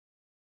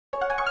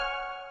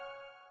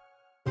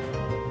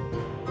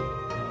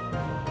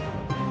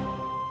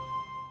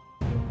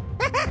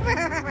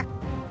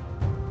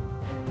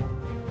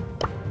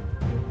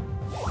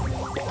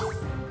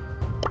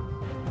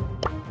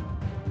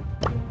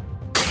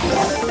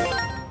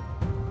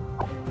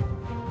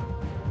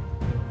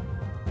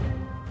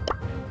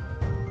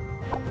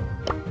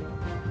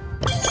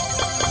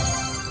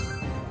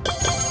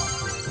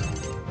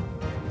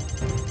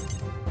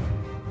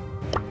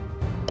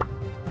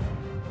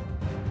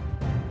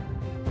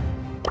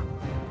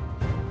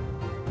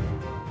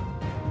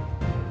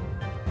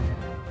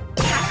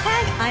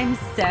I'm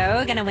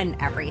so gonna win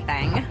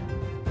everything.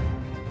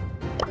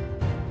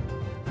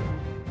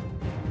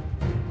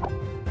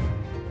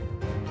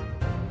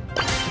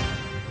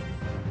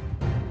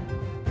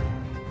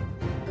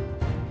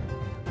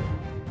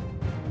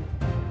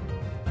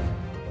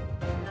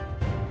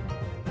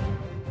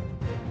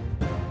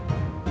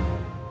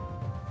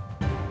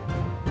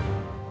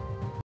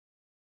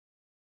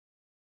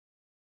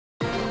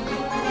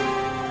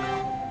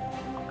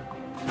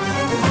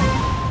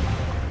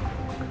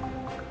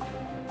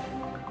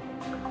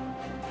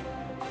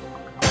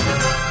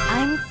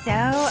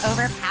 So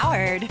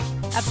overpowered.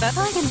 A boat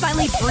I can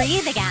finally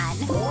breathe again.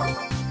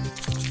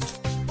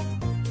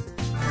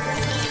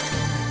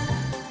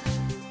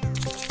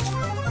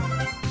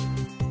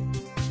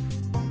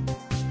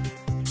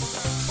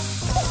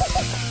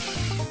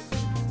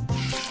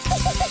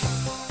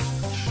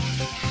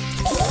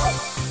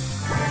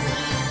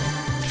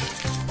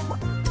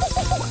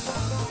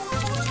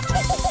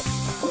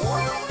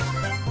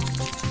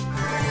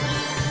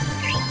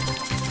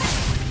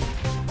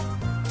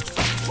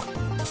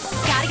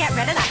 Get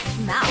rid of that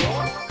smell.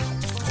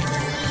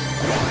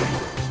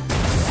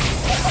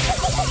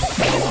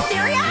 Are you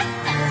serious?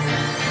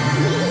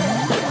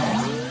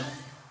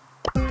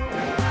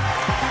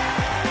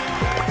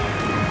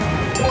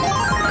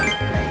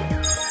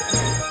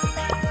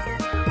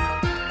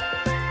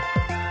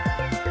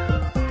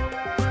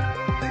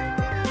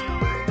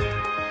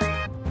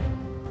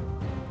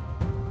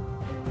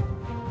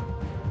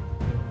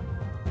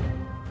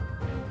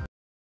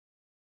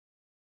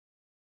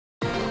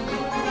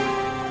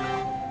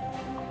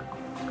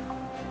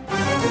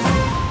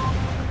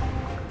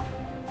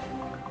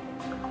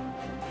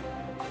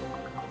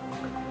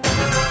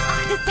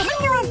 Did someone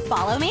here want to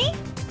follow me?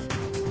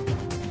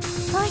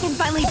 So I can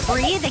finally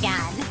breathe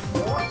again.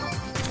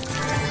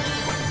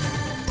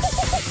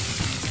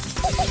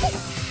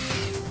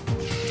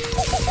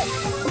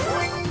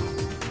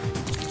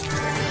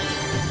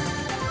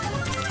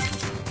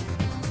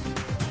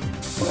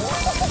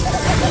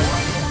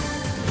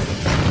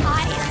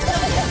 I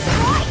will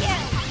destroy you!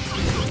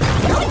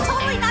 I'm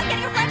totally not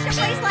getting a friendship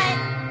bracelet!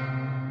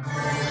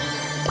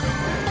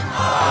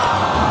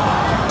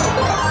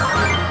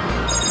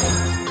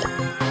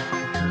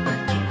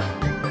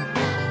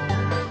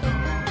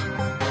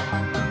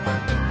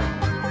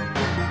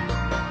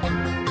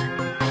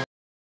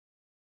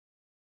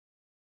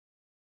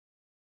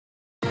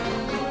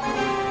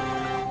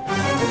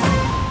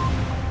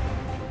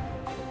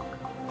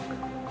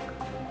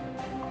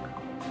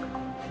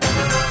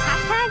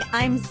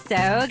 I'm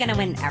so gonna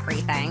win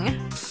everything.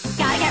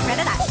 Gotta get rid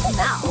of that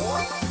smell.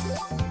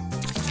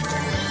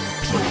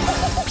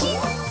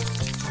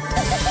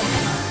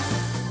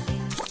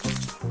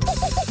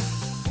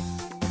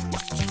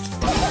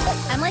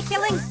 I'm like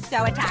feeling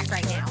so attacked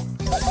right now.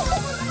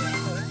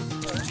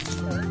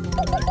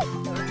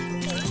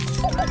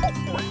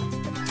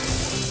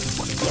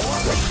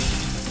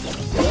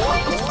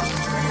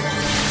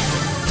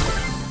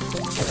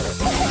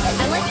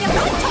 I'm like feeling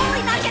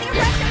totally not getting a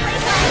friendship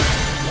bracelet.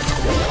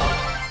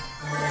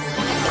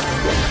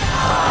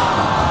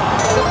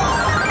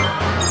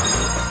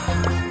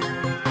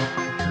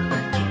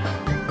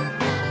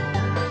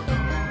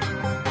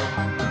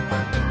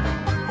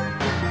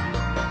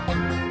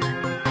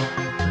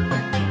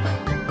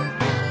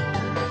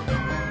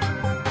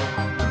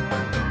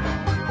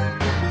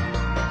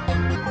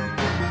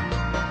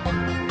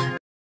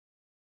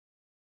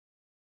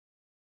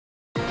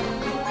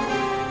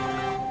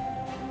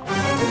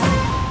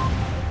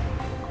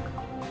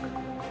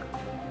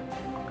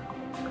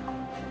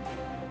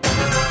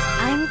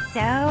 So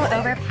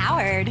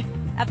overpowered.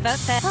 A boat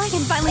that I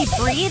can finally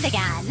breathe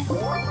again.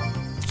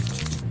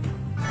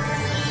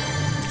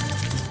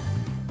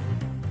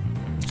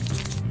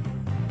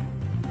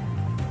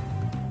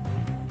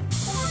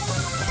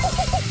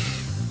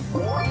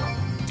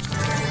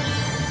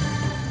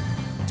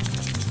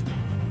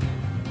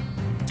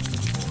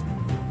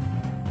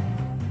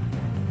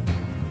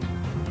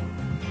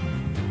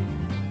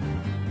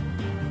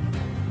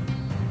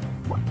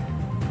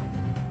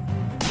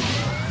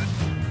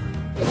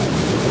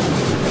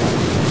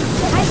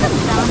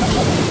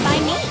 By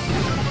me.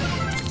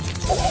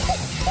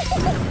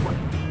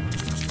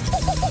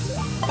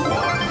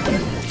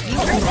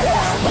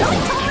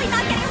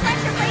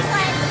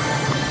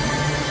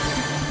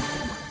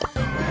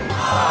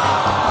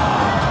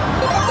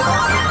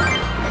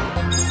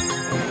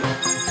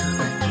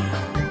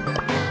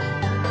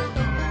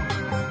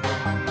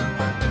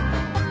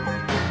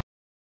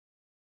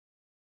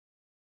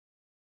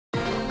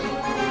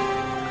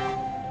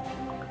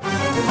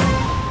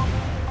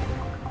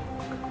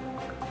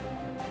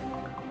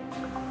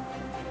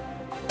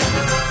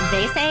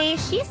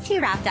 Maybe she's too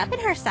wrapped up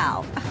in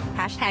herself.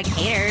 Hashtag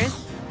haters.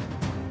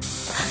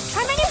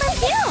 Try my new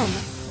perfume.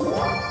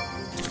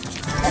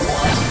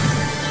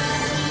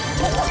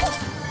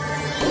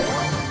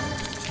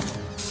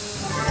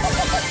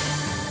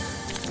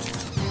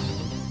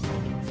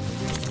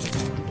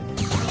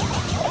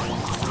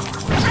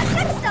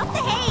 Hashtag stop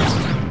the hate.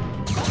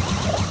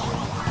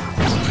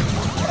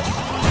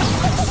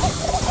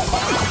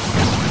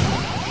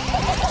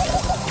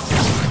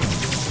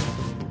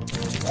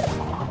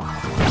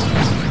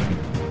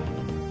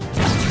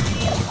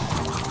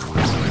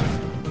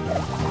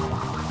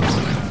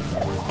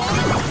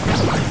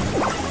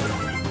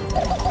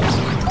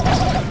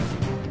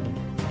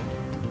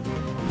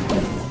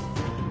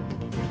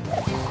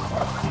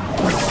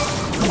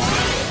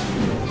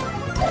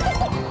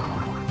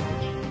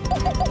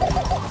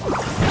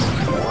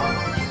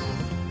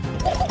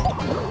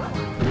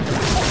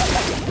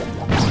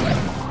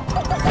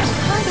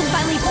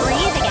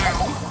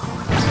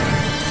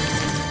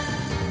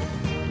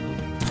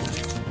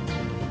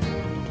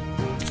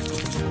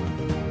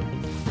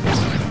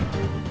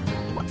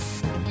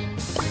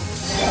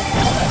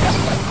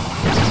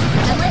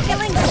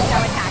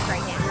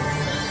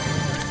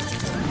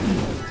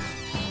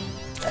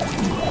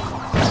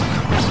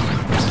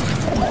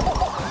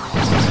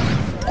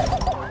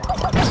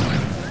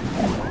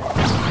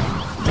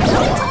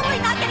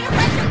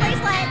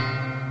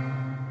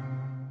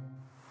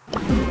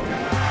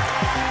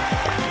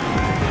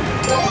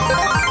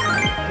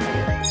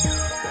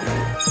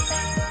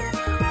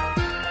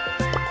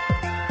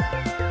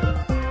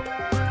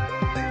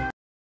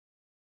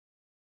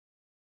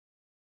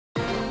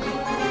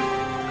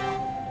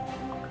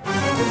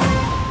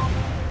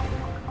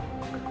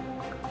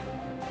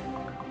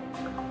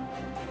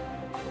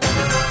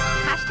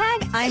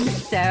 I'm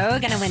so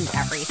gonna win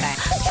everything.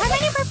 Try my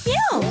new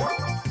perfume!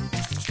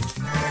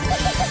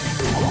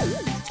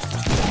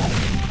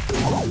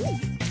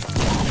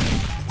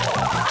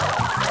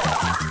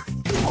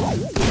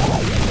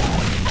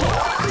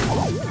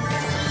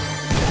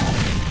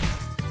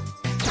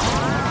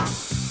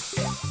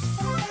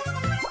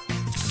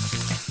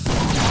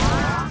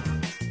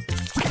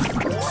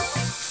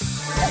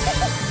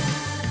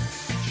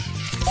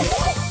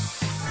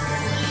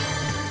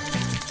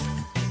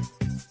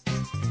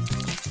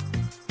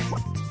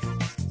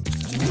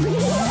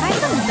 Try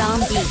some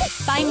zombie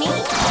by me.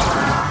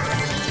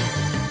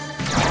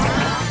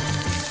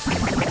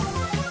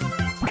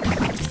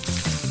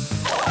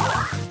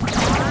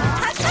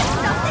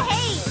 Stop the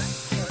hate.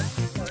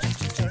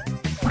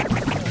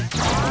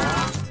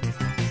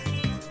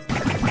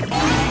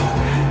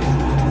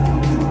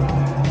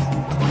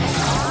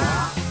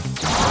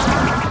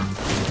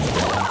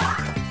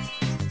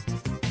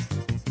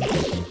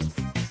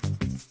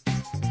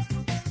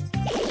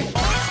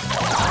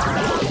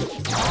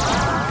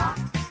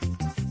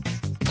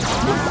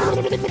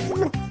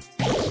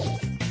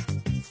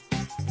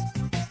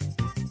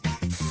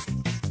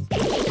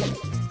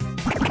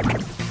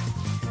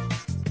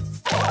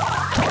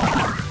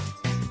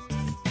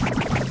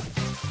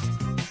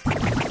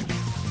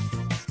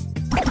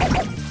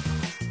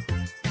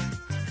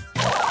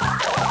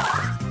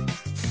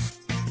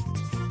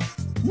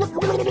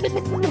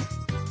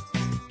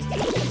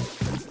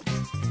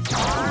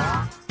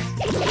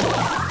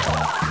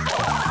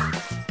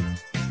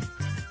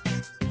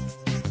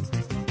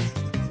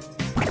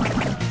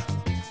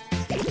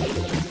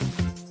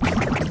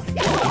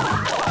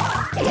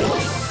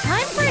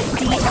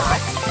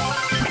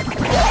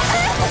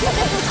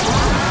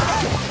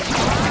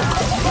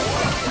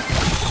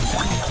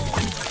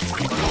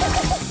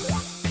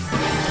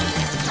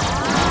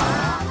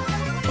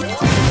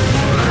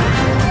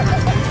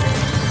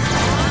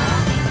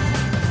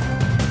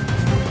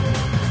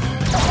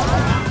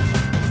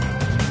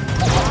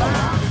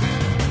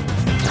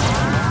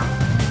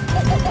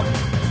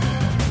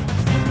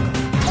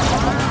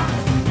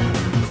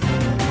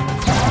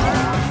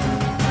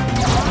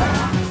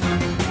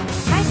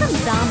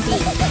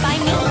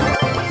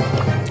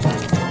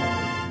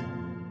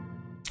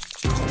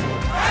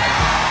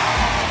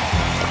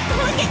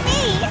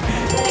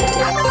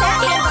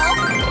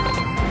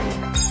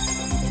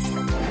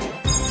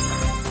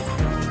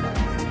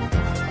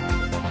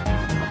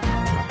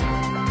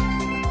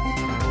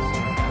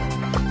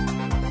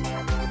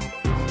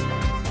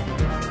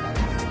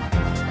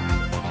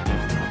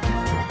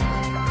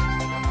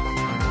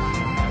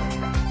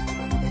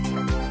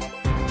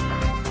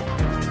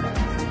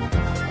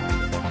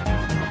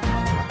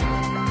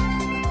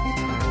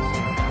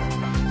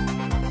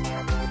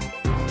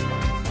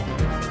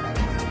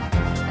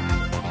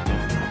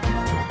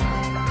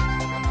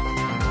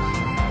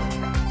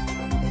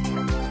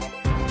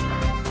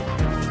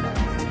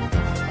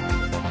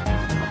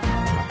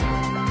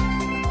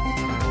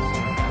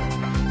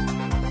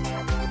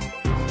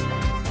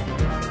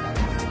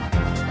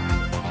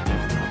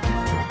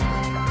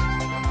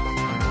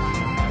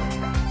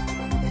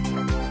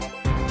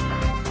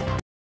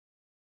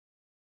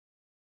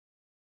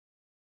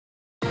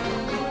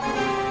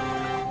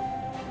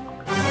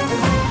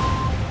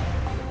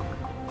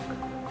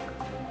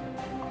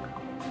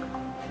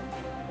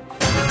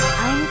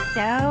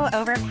 so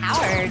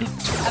overpowered.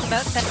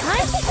 About the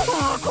time?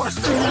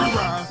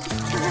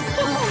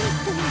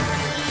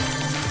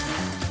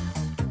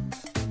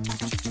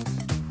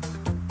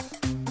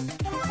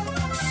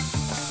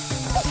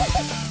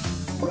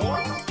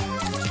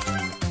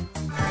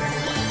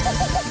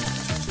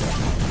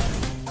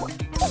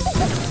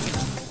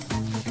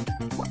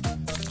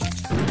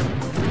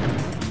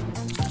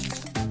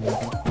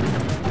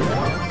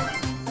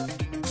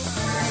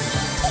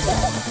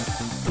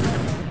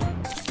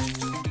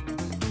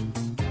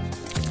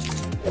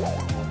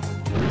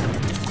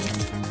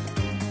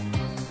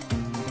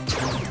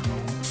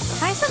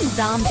 Try some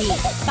zombie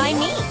by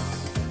me.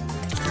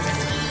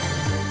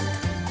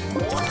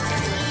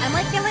 I'm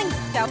like feeling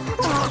so.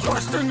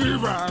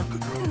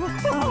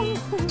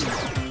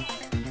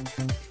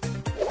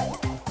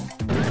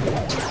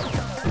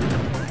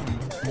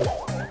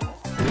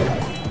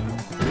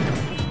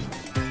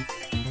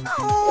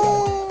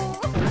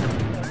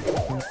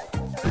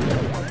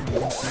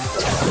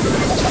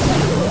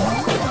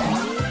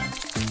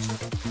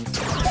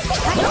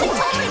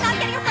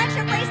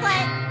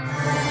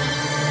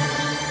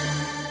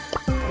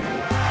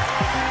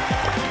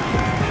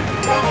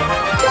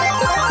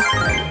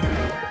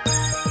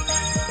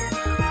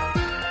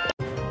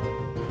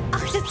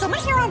 Did someone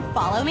here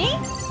unfollow me?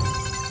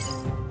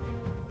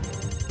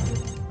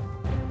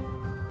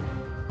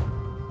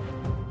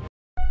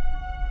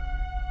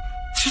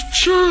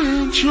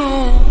 Change